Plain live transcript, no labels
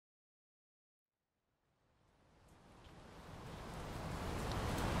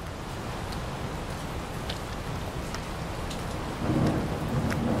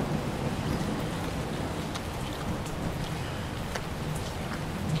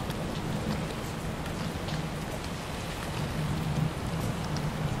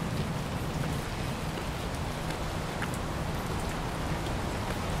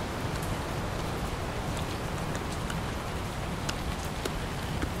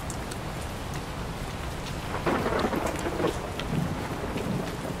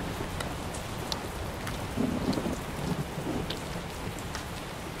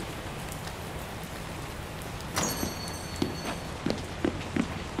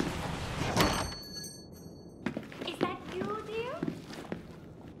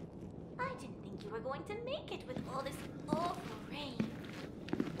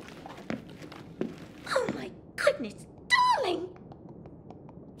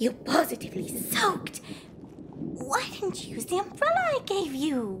You're positively soaked. Why didn't you use the umbrella I gave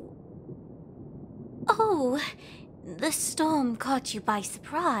you? Oh, the storm caught you by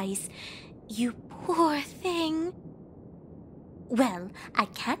surprise. You poor thing. Well, I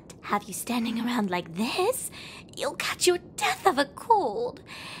can't have you standing around like this. You'll catch your death of a cold.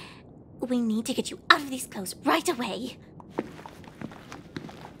 We need to get you out of these clothes right away.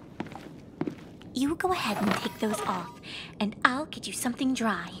 You go ahead and take those off, and I'll get you something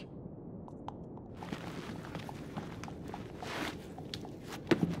dry.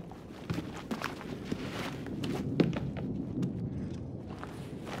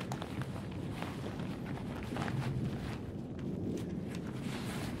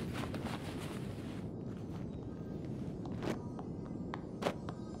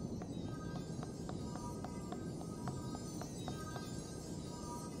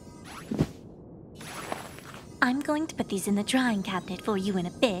 I'm going to put these in the drying cabinet for you in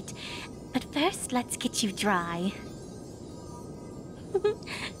a bit, but first let's get you dry.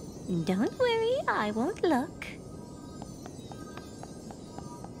 Don't worry, I won't look.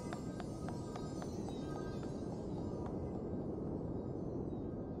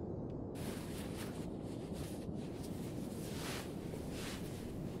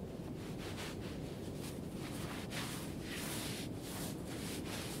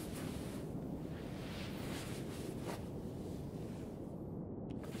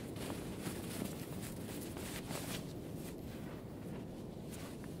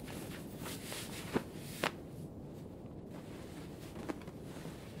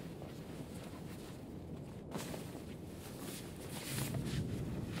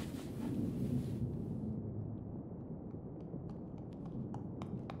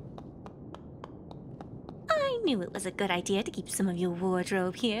 I knew it was a good idea to keep some of your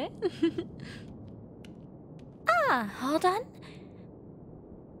wardrobe here. Hold on.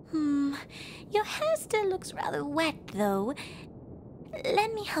 Your hair still looks rather wet, though.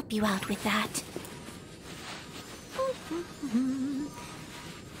 Let me help you out with that.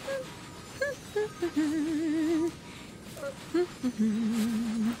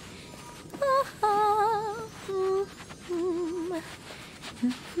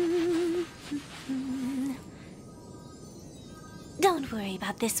 Don't worry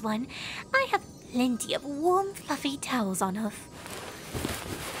about this one. I have plenty of warm, fluffy towels on her.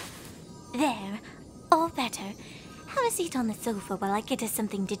 There, all better. Have a seat on the sofa while I get us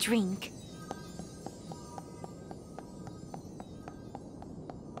something to drink.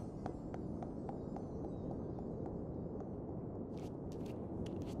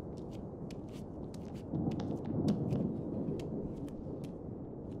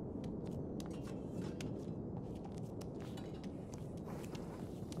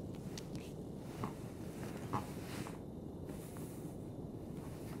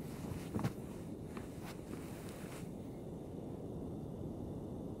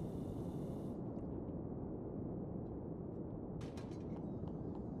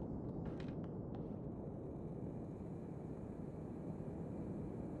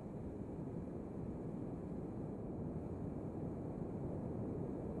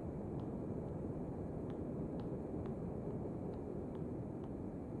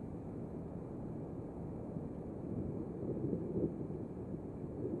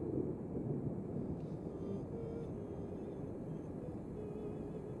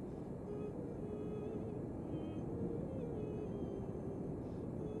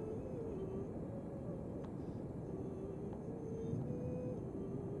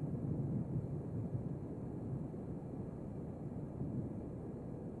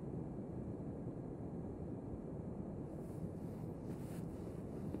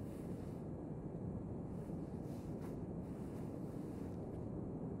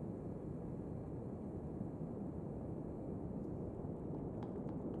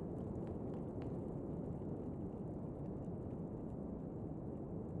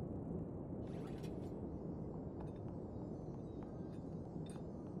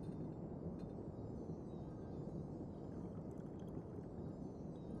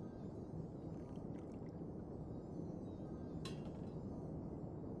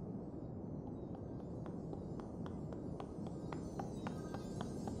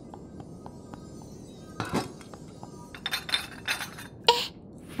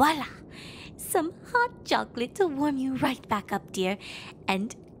 Voila! Some hot chocolate to warm you right back up, dear.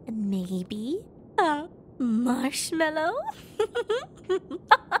 And maybe a marshmallow?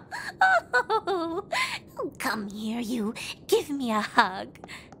 Oh, come here, you. Give me a hug.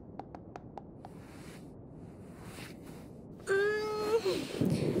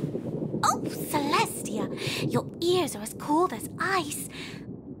 Oh, Celestia, your ears are as cold as ice.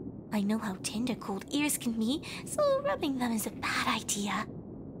 I know how tender cold ears can be, so rubbing them is a bad idea.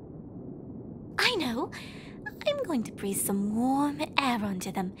 I know. I'm going to breathe some warm air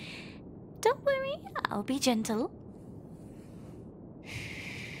onto them. Don't worry, I'll be gentle.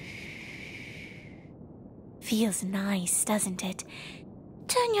 Feels nice, doesn't it?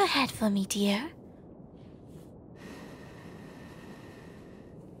 Turn your head for me, dear.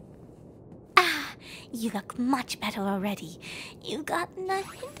 Ah, you look much better already. You've gotten a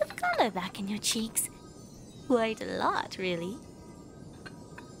hint of color back in your cheeks. Quite a lot, really.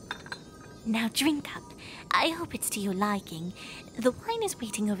 Now drink up. I hope it's to your liking. The wine is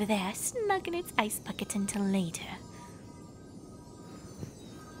waiting over there, snug in its ice bucket until later.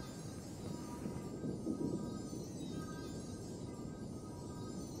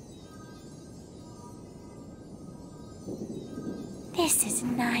 This is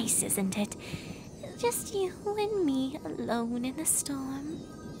nice, isn't it? Just you and me alone in the storm.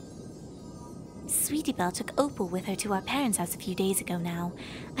 Sweetie Belle took Opal with her to our parents' house a few days ago now.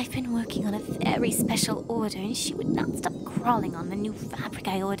 I've been working on a very special order and she would not stop crawling on the new fabric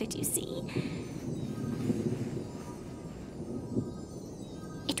I ordered, you see.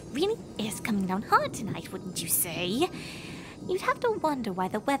 It really is coming down hard tonight, wouldn't you say? You'd have to wonder why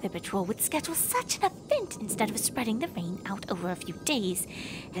the Weather Patrol would schedule such an event instead of spreading the rain out over a few days.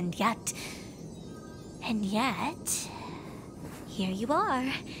 And yet, here you are.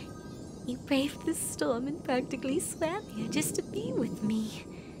 You braved the storm and practically swam here just to be with me.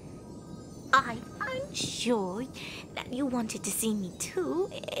 I'm sure that you wanted to see me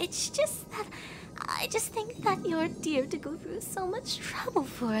too. It's just that I just think that you're dear to go through so much trouble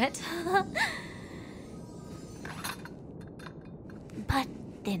for it. But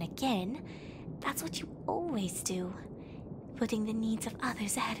then again, that's what you always do, putting the needs of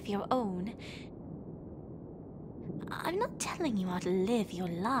others ahead of your own. I'm not telling you how to live your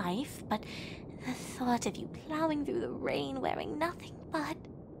life, but the thought of you plowing through the rain wearing nothing but...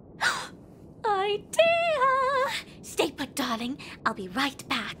 idea! Stay put, darling. I'll be right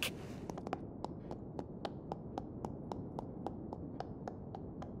back.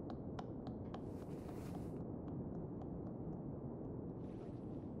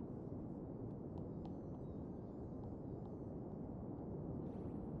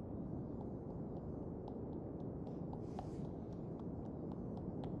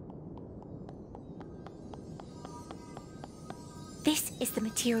 This is the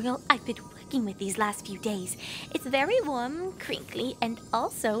material I've been working with these last few days. It's very warm, crinkly, and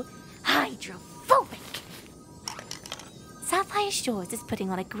also hydrophobic. Sapphire Shores is putting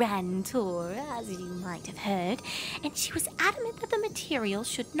on a grand tour, as you might have heard, and she was adamant that the material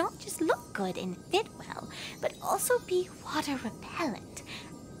should not just look good and fit well, but also be water repellent.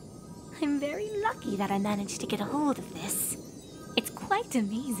 I'm very lucky that I managed to get a hold of this. It's quite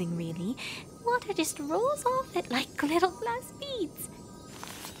amazing, really. Water just rolls off it like little glass beads.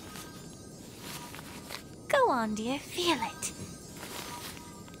 Go on, dear, feel it.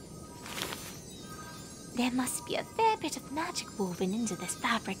 There must be a fair bit of magic woven into this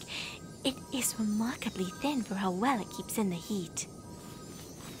fabric. It is remarkably thin for how well it keeps in the heat.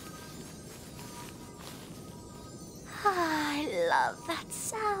 I love that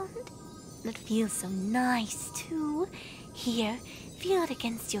sound. It feels so nice, too. Here, feel it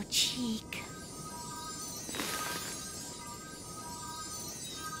against your cheek.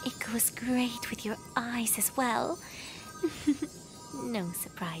 It goes great with your eyes as well. No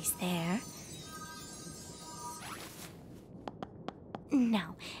surprise there.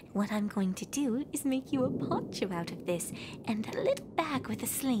 Now, what I'm going to do is make you a poncho out of this and a little bag with a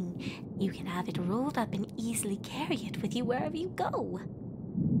sling. You can have it rolled up and easily carry it with you wherever you go.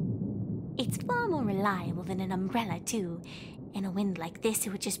 It's far more reliable than an umbrella, too. In a wind like this,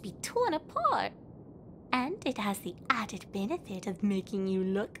 it would just be torn apart. And it has the added benefit of making you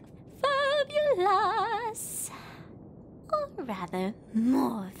look fabulous. Or rather,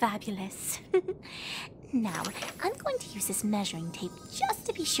 more fabulous. Now, I'm going to use this measuring tape just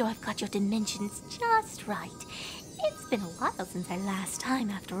to be sure I've got your dimensions just right. It's been a while since our last time,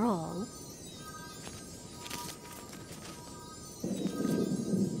 after all.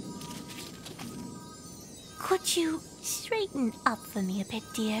 Could you straighten up for me a bit,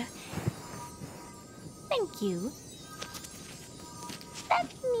 dear? Thank you.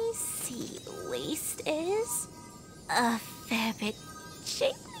 Let me see. The waist is a fair bit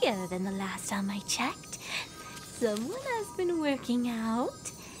shapelier than the last time I checked. Someone has been working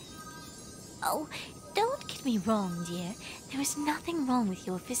out. Oh, don't get me wrong, dear. There was nothing wrong with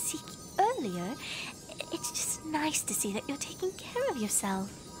your physique earlier. It's just nice to see that you're taking care of yourself.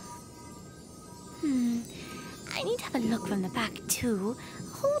 I need to have a look from the back, too.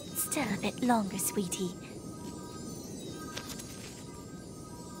 Hold still a bit longer, sweetie.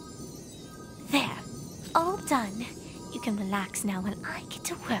 There. All done. You can relax now while I get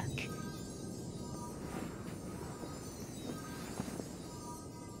to work.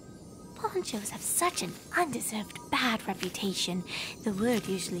 Ponchos have such an undeserved bad reputation. The word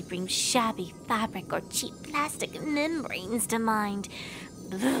usually brings shabby fabric or cheap plastic membranes to mind.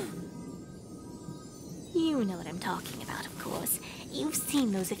 Ugh. You know what I'm talking about, of course. You've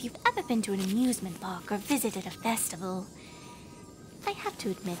seen those if you've ever been to an amusement park or visited a festival. I have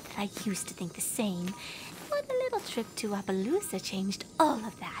to admit that I used to think the same, but a little trip to Appaloosa changed all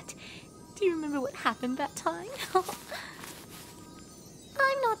of that. Do you remember what happened that time?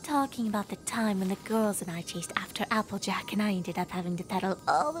 I'm not talking about the time when the girls and I chased after Applejack and I ended up having to pedal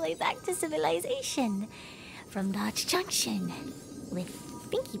all the way back to civilization from Dodge Junction with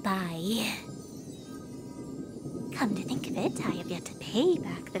Pinkie Pie. Come to think of it, I have yet to pay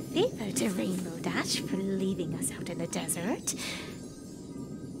back the favor to Rainbow Dash for leaving us out in the desert.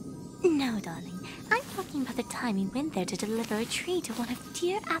 No, darling, I'm talking about the time we went there to deliver a tree to one of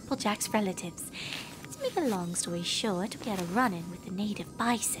dear Applejack's relatives. To make a long story short, we had a run-in with the native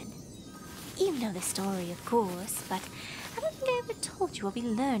bison. You know the story, of course, but I don't think I ever told you what we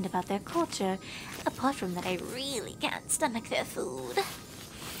learned about their culture, apart from that I really can't stomach their food.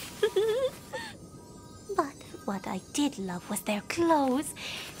 But what I did love was their clothes.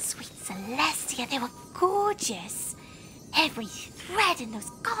 Sweet Celestia, they were gorgeous. Every thread in those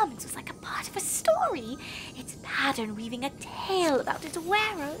garments was like a part of a story, its pattern weaving a tale about its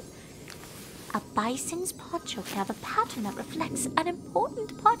wearer. A bison's poncho can have a pattern that reflects an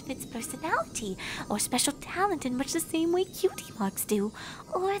important part of its personality or special talent in much the same way cutie marks do,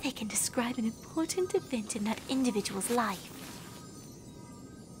 or they can describe an important event in that individual's life.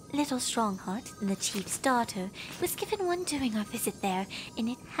 Little Strongheart, the chief's daughter, was given one during our visit there, and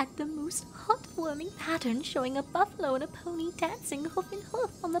it had the most heartwarming pattern showing a buffalo and a pony dancing hoof in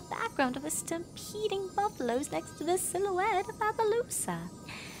hoof on the background of the stampeding buffaloes next to the silhouette of Appaloosa.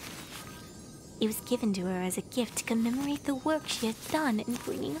 It was given to her as a gift to commemorate the work she had done in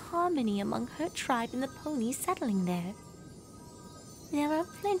bringing harmony among her tribe and the ponies settling there. There are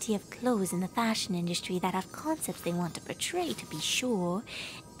plenty of clothes in the fashion industry that have concepts they want to portray, to be sure,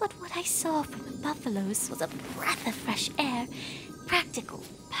 but what I saw from the buffaloes was a breath of fresh air, practical,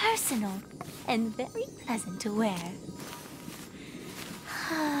 personal, and very pleasant to wear.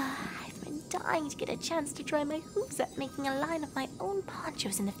 I've been dying to get a chance to try my hooves at making a line of my own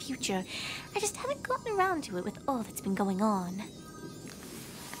ponchos in the future. I just haven't gotten around to it with all that's been going on.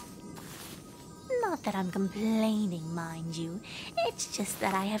 Not that I'm complaining, mind you. It's just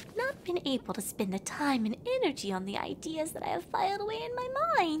that I have not been able to spend the time and energy on the ideas that I have filed away in my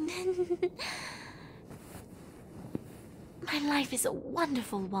mind. My life is a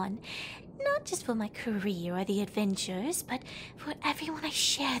wonderful one, not just for my career or the adventures, but for everyone I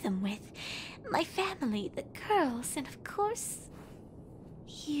share them with. My family, the girls, and of course,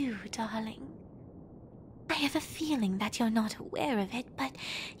 you, darling. I have a feeling that you're not aware of it, but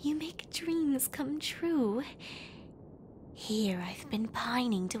you make dreams come true. Here I've been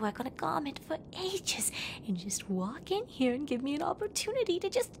pining to work on a garment for ages, and just walk in here and give me an opportunity to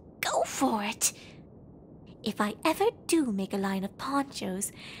just go for it. If I ever do make a line of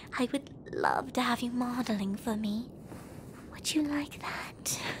ponchos, I would love to have you modeling for me. Would you like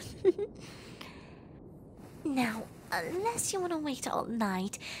that? Now, unless you want to wait all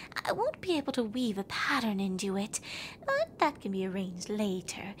night, I won't be able to weave a pattern into it, but that can be arranged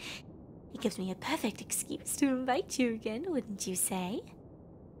later. It gives me a perfect excuse to invite you again, wouldn't you say?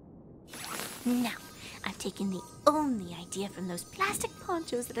 Now, I've taken the only idea from those plastic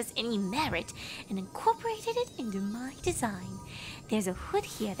ponchos that has any merit and incorporated it into my design. There's a hood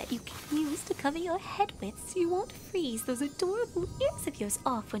here that you can use to cover your head with so you won't freeze those adorable ears of yours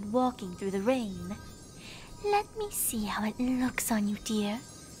off when walking through the rain. Let me see how it looks on you, dear.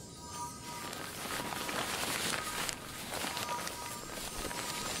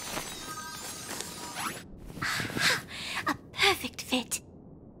 Aha! A perfect fit.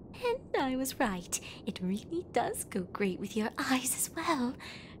 And I was right. It really does go great with your eyes as well.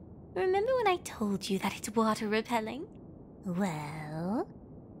 Remember when I told you that it's water repelling? Well,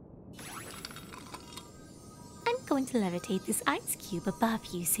 I'm going to levitate this ice cube above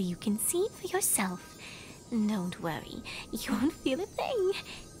you so you can see for yourself. Don't worry, you won't feel a thing.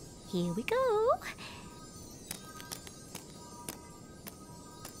 Here we go.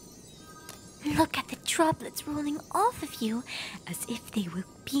 Look at the droplets rolling off of you as if they were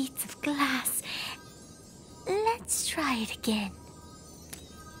beads of glass. Let's try it again.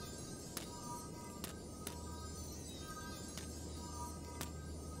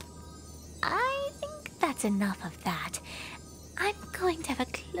 that's enough of that. I'm going to have a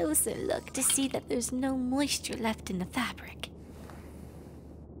closer look to see that there's no moisture left in the fabric.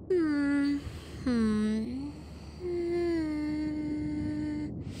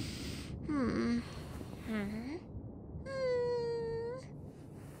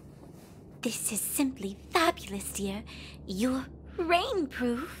 This is simply fabulous, dear. You're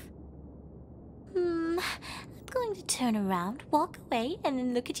rainproof. I'm going to turn around, walk away, and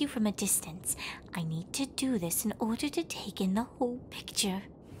then look at you from a distance. I need to do this in order to take in the whole picture.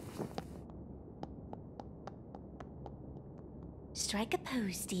 Strike a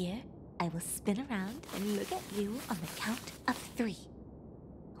pose, dear. I will spin around and look at you on the count of 3.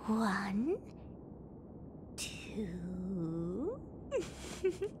 1, 2,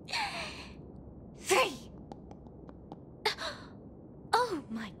 3. Oh,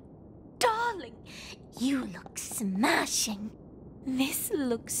 my darling, you look smashing. This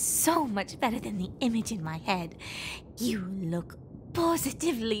looks so much better than the image in my head. You look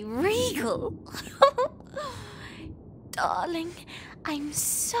positively regal. Darling, I'm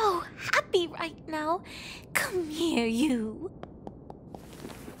so happy right now. Come here, you.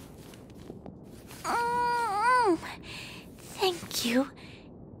 Thank you.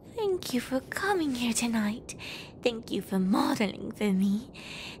 Thank you for coming here tonight. Thank you for modeling for me.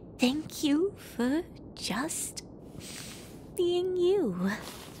 Thank you for just being you.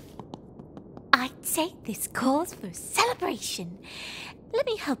 I'd say this calls for celebration. Let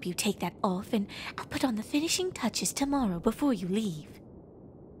me help you take that off, and I'll put on the finishing touches tomorrow before you leave.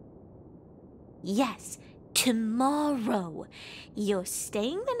 Yes, tomorrow. You're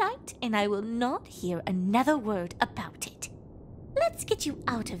staying the night, and I will not hear another word about it. Let's get you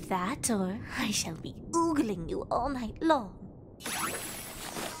out of that, or I shall be oogling you all night long.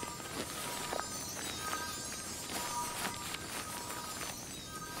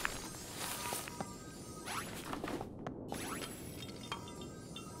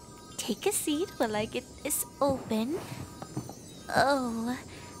 Take a seat while I get this open. Oh,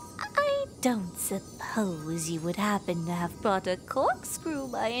 I don't suppose you would happen to have brought a corkscrew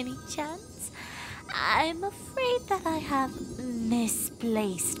by any chance? I'm afraid that I have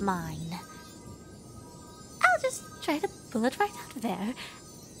misplaced mine. I'll just try to pull it right out of there.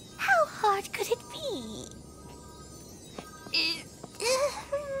 How hard could it be?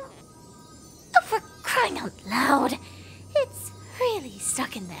 Oh, for crying out loud! It's really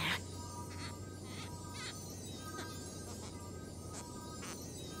stuck in there.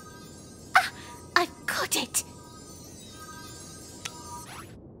 I've got it!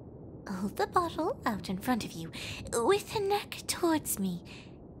 Hold the bottle out in front of you, with the neck towards me.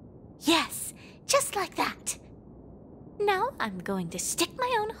 Yes, just like that. Now I'm going to stick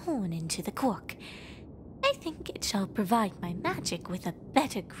my own horn into the cork. I think it shall provide my magic with a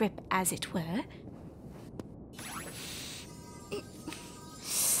better grip, as it were.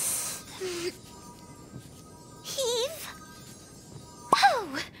 Heave!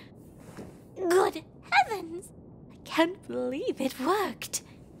 Oh! Good heavens! I can't believe it worked.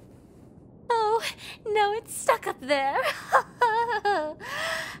 Oh, no, it's stuck up there.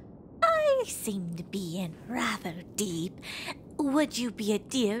 I seem to be in rather deep. Would you be a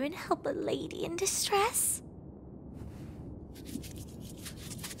dear and help a lady in distress?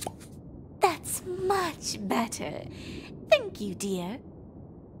 That's much better. Thank you, dear.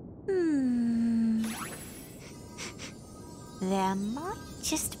 There might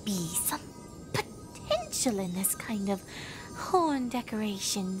just be some potential in this kind of horn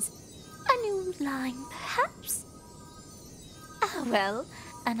decorations. A new line, perhaps? Ah, well,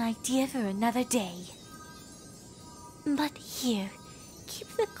 an idea for another day. But here, keep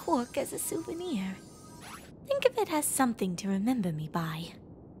the cork as a souvenir. Think of it as something to remember me by.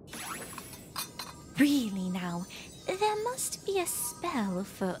 Really now, there must be a spell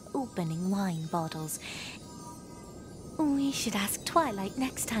for opening wine bottles. We should ask Twilight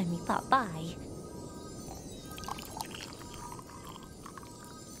next time we pop by.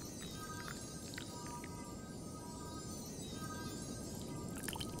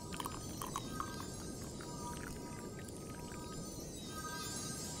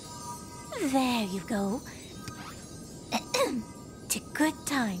 There you go. To good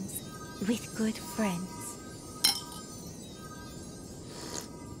times with good friends.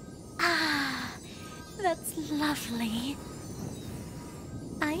 Ah, that's lovely.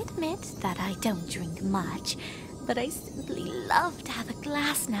 I admit that I don't drink much, but I simply love to have a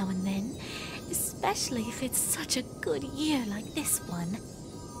glass now and then, especially if it's such a good year like this one.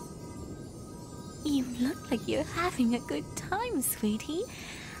 You look like you're having a good time, sweetie.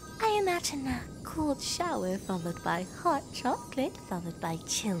 I imagine a cold shower followed by hot chocolate followed by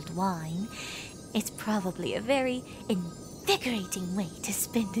chilled wine. It's probably a very invigorating way to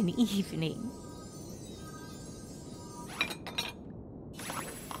spend an evening.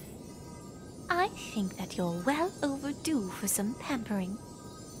 I think that you're well overdue for some pampering.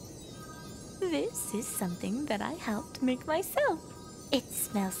 This is something that I helped make myself. It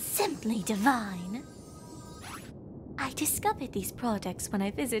smells simply divine. I discovered these products when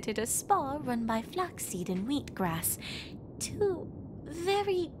I visited a spa run by Flaxseed and Wheatgrass, two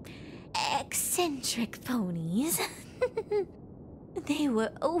very eccentric ponies. They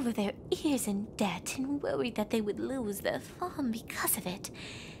were over their ears in debt and worried that they would lose their farm because of it.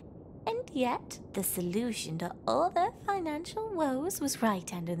 And yet, the solution to all their financial woes was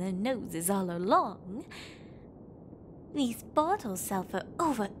right under their noses all along. These bottles sell for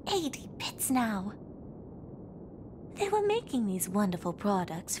over 80 bits now. They were making these wonderful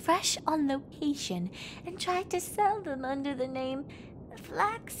products fresh on location and tried to sell them under the name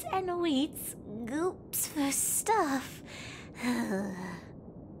Flax and Wheat's Goops for Stuff.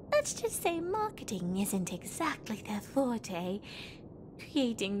 Let's just say marketing isn't exactly their forte.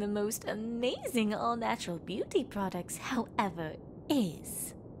 Creating the most amazing all-natural beauty products, however,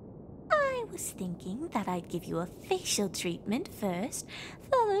 is. I was thinking that I'd give you a facial treatment first,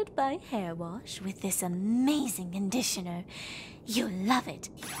 followed by hair wash with this amazing conditioner. You'll love it,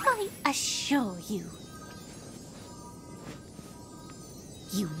 I assure you.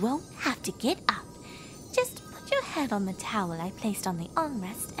 You won't have to get up. Just put your head on the towel I placed on the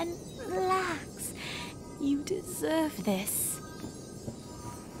armrest and relax. You deserve this.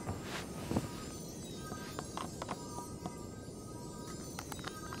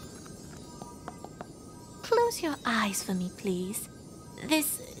 Close your eyes for me, please.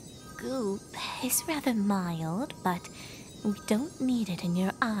 This goop is rather mild, but we don't need it in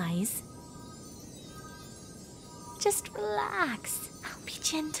your eyes. Just relax. I'll be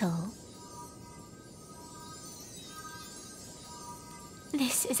gentle.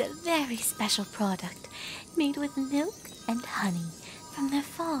 This is a very special product made with milk and honey from their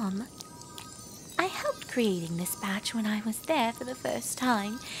farm. I helped creating this batch when I was there for the first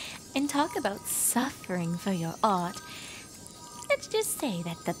time, and talk about suffering for your art. Let's just say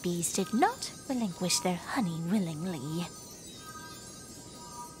that the bees did not relinquish their honey willingly.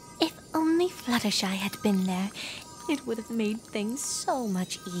 If only Fluttershy had been there, it would have made things so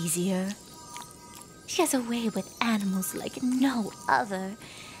much easier. She has a way with animals like no other,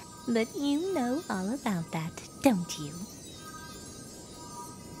 but you know all about that, don't you?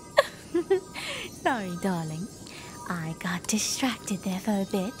 Sorry, darling. I got distracted there for a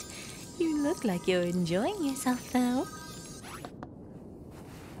bit. You look like you're enjoying yourself, though.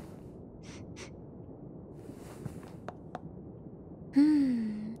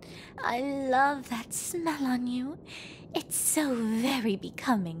 I love that smell on you. It's so very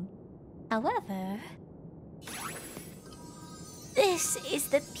becoming. However, this is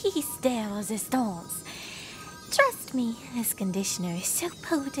the piece de resistance. Trust me, this conditioner is so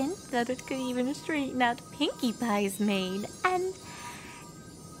potent that it could even straighten out Pinkie Pie's mane, and...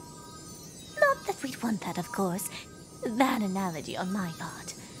 not that we'd want that, of course. Bad analogy on my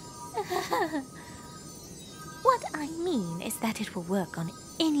part. What I mean is that it will work on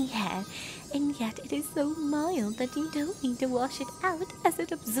any hair, and yet it is so mild that you don't need to wash it out as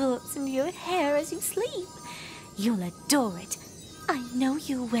it absorbs into your hair as you sleep. You'll adore it. I know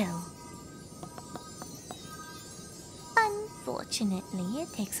you will. Unfortunately,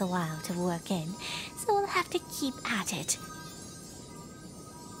 it takes a while to work in, so we'll have to keep at it.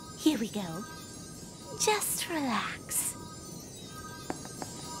 Here we go. Just relax.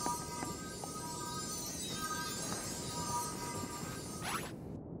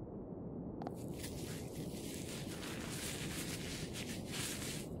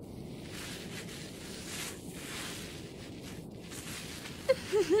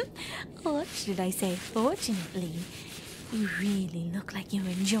 Or should I say, fortunately, you really look like you're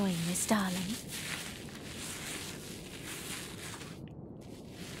enjoying this, darling.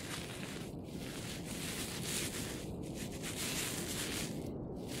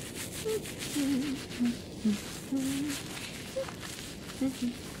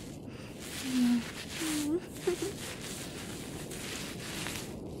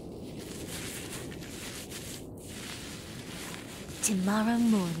 Tomorrow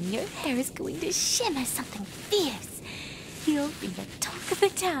morning, your hair is going to shimmer something fierce. You'll be the talk of the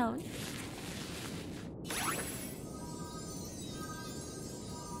town.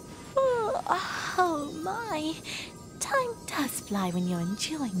 Oh my. Time does fly when you're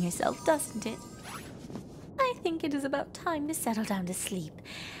enjoying yourself, doesn't it? I think it is about time to settle down to sleep.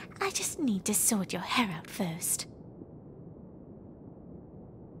 I just need to sort your hair out first.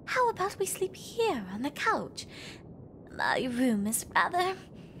 How about we sleep here on the couch? My room is rather,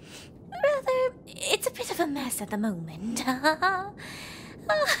 it's a bit of a mess at the moment.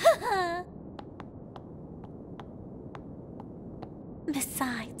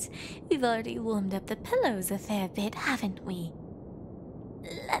 Besides, we've already warmed up the pillows a fair bit, haven't we?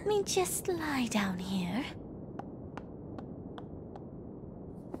 Let me just lie down here.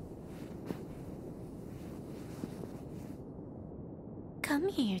 Come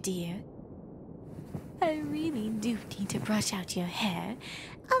here, dear. I really do need to brush out your hair,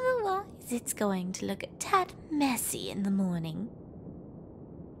 otherwise it's going to look a tad messy in the morning.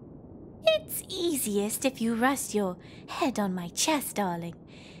 It's easiest if you rest your head on my chest, darling.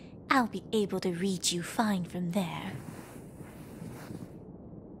 I'll be able to reach you fine from there.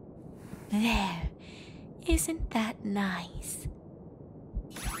 There. Isn't that nice?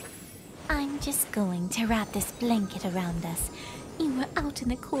 I'm just going to wrap this blanket around us. You were out in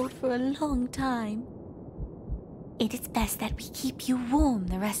the cold for a long time. It is best that we keep you warm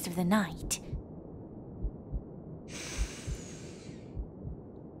the rest of the night.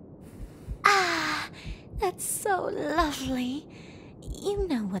 Ah, that's so lovely. You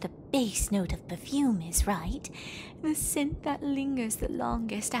know what a base note of perfume is, right? The scent that lingers the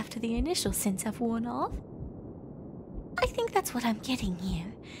longest after the initial scents have worn off. I think that's what I'm getting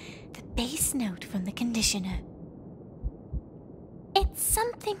here. The base note from the conditioner. It's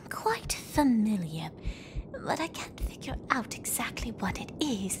something quite familiar, but I can't figure out exactly what it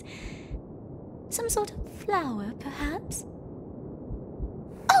is. Some sort of flower, perhaps?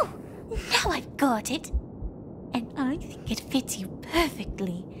 Oh, now I've got it! And I think it fits you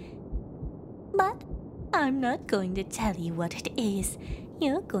perfectly. But I'm not going to tell you what it is.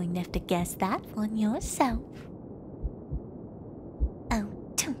 You're going to have to guess that one yourself. Oh,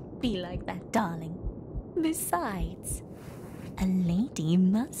 don't be like that, darling. Besides, a lady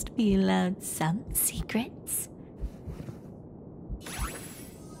must be allowed some secrets.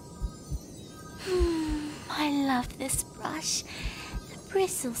 I love this brush. The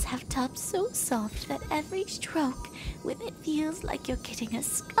bristles have tops so soft that every stroke with it feels like you're getting a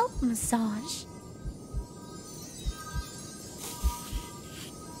scalp massage.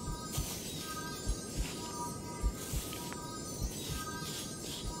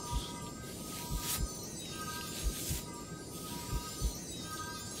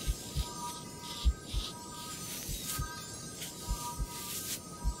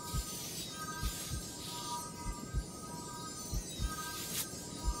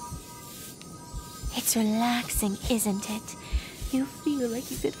 It's relaxing, isn't it? You feel like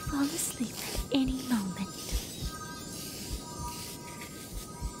you could fall asleep at any moment.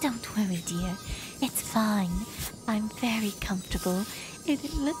 Don't worry, dear. It's fine. I'm very comfortable, and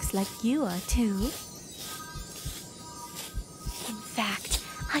it looks like you are too. In fact,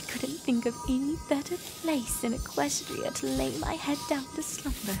 I couldn't think of any better place in Equestria to lay my head down to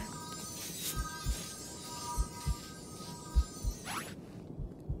slumber.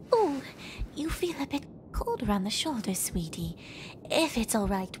 Oh, you feel a bit cold around the shoulders, sweetie. If it's all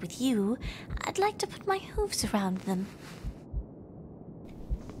right with you, I'd like to put my hooves around them.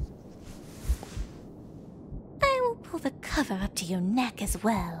 I will pull the cover up to your neck as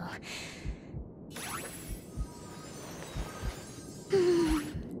well.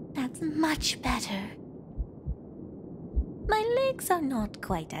 That's much better. My legs are not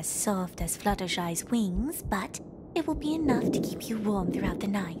quite as soft as Fluttershy's wings, but it will be enough to keep you warm throughout the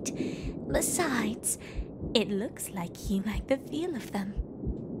night. Besides, it looks like you like the feel of them.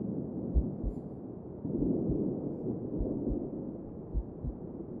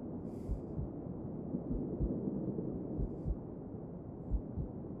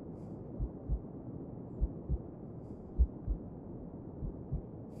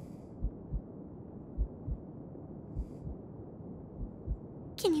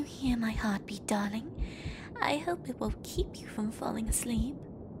 Can you hear my heartbeat, darling? I hope it will keep you from falling asleep.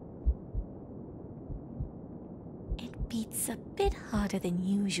 It beats a bit harder than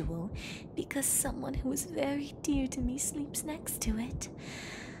usual because someone who is very dear to me sleeps next to it.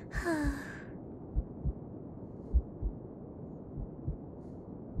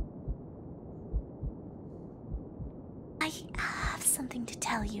 I have something to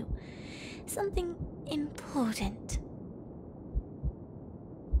tell you. Something important.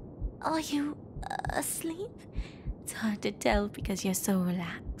 Are you asleep? It's hard to tell because you're so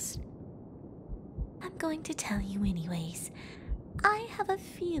relaxed. I'm going to tell you anyways. I have a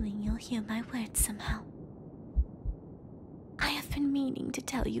feeling you'll hear my words somehow. I have been meaning to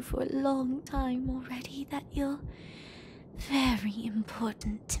tell you for a long time already that you're very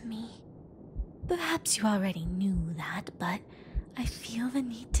important to me. Perhaps you already knew that, but I feel the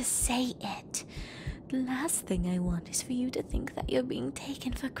need to say it. The last thing I want is for you to think that you're being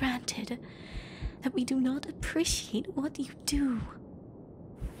taken for granted, that we do not appreciate what you do.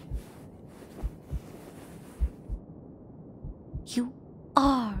 You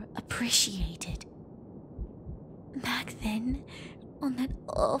are appreciated. Back then, on that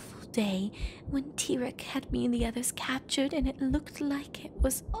awful day when T-Rex had me and the others captured and it looked like it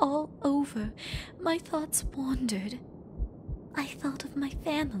was all over, my thoughts wandered. I thought of my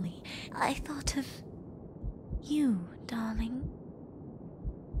family. I thought of you, darling.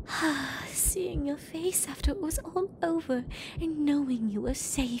 Seeing your face after it was all over and knowing you were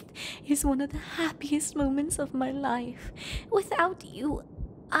safe is one of the happiest moments of my life. Without you,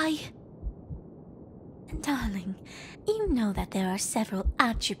 Darling, you know that there are several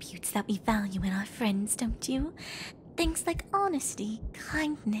attributes that we value in our friends, don't you? Things like honesty,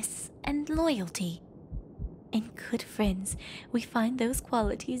 kindness, and loyalty. In good friends, we find those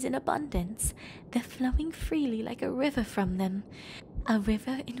qualities in abundance. They're flowing freely like a river from them. A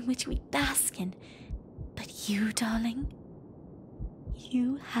river in which we bask in. But you, darling,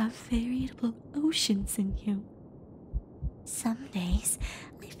 you have veritable oceans in you. Some days,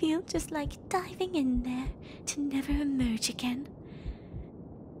 I feel just like diving in there to never emerge again.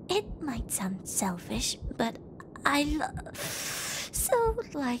 It might sound selfish, but I so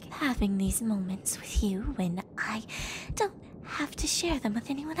like having these moments with you when I don't have to share them with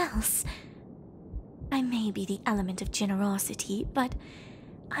anyone else. I may be the element of generosity, but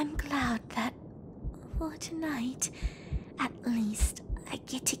I'm glad that for tonight, at least I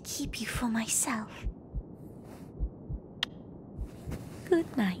get to keep you for myself.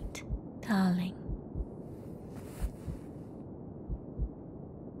 Good night, darling.